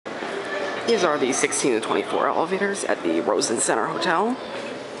These are the 16 to 24 elevators at the Rosen Center Hotel.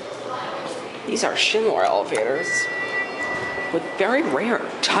 These are Schindler elevators with very rare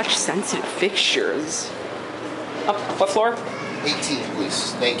touch-sensitive fixtures. Up, what floor? 18,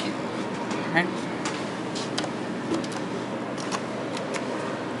 please. Thank you. Okay.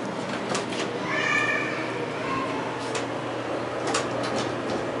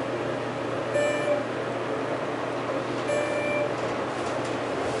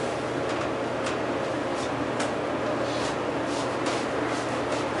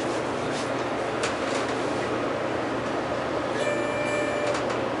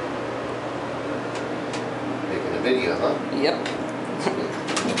 Making a video, huh? Yep.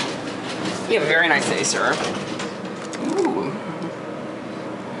 You have a very nice day, sir. Ooh.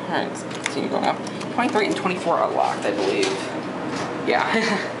 Alright, let's continue going up. 23 and 24 are locked, I believe. Yeah.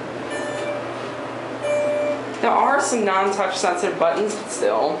 There are some non-touch sensitive buttons, but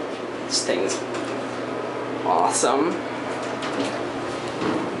still, this thing's awesome.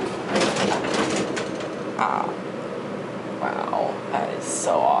 Wow, that is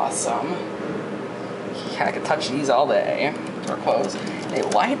so awesome. Yeah, I could touch these all day. Door closed. They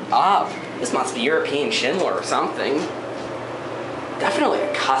light up. This must be European Schindler or something. Definitely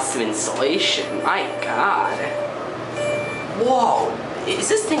a custom installation. My God. Whoa. Is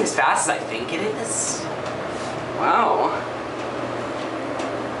this thing as fast as I think it is? Wow.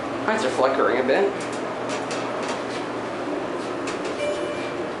 Lights are flickering a bit.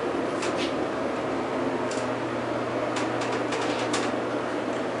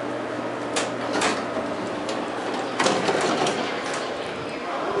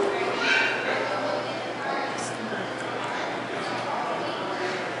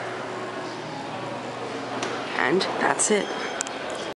 And that's it.